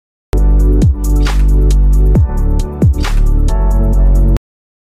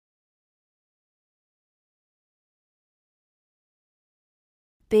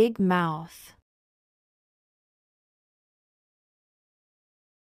big mouth.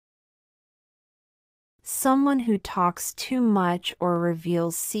 Someone who talks too much or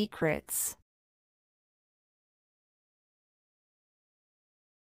reveals secrets.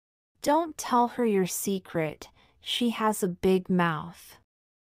 Don't tell her your secret, she has a big mouth.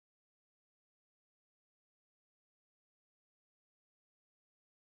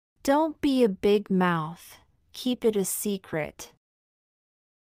 Don't be a big mouth, keep it a secret.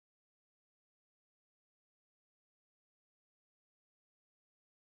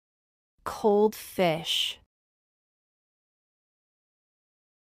 Cold fish.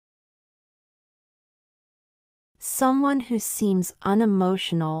 Someone who seems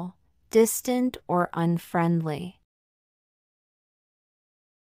unemotional, distant, or unfriendly.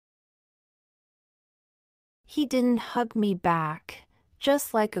 He didn't hug me back,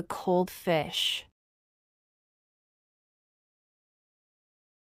 just like a cold fish.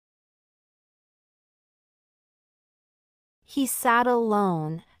 He sat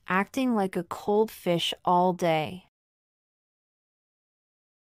alone, acting like a cold fish all day.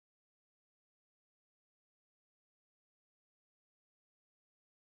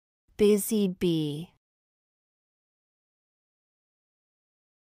 Busy bee.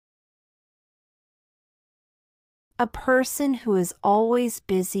 A person who is always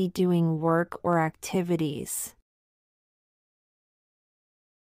busy doing work or activities.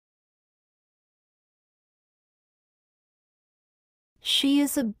 She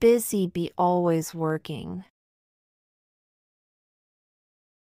is a busy bee always working.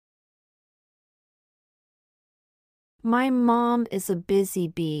 My mom is a busy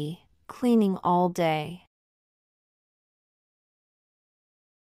bee, cleaning all day.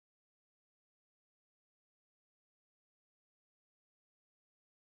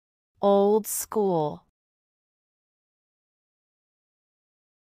 Old school.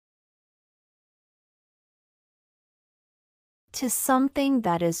 To something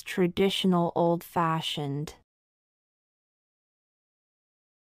that is traditional, old-fashioned.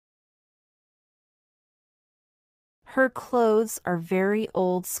 Her clothes are very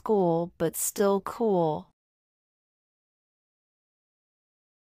old school but still cool.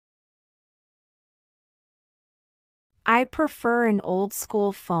 I prefer an old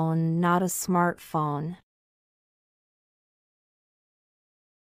school phone, not a smartphone.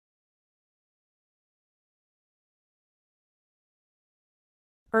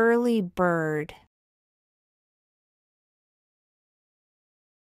 Early bird.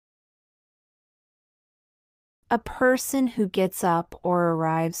 A person who gets up or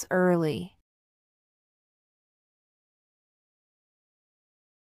arrives early.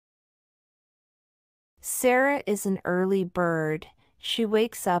 Sarah is an early bird. She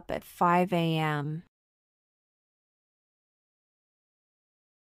wakes up at 5 a.m.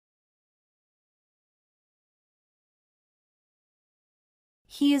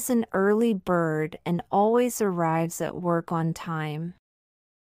 He is an early bird and always arrives at work on time.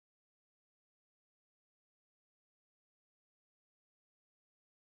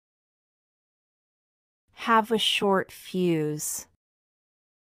 Have a short fuse.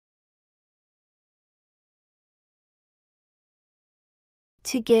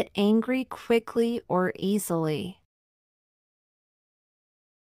 To get angry quickly or easily.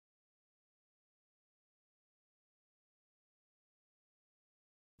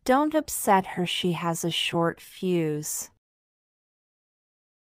 Don't upset her, she has a short fuse.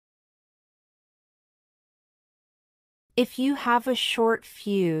 If you have a short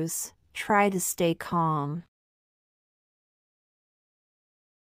fuse, try to stay calm.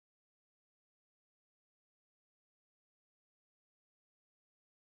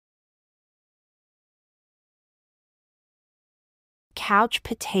 Couch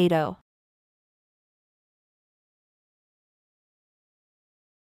potato.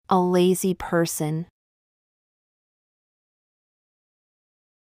 A lazy person.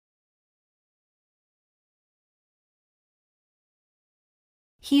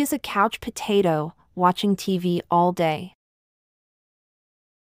 He is a couch potato, watching TV all day.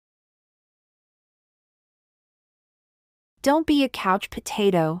 Don't be a couch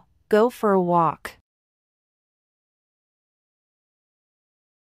potato, go for a walk.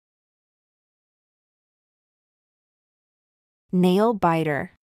 Nail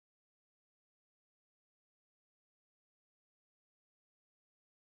biter.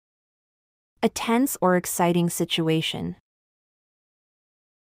 A tense or exciting situation.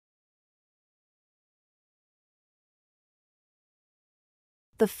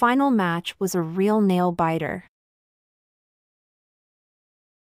 The final match was a real nail biter.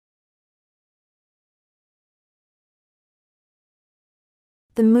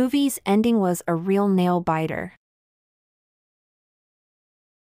 The movie's ending was a real nail-biter.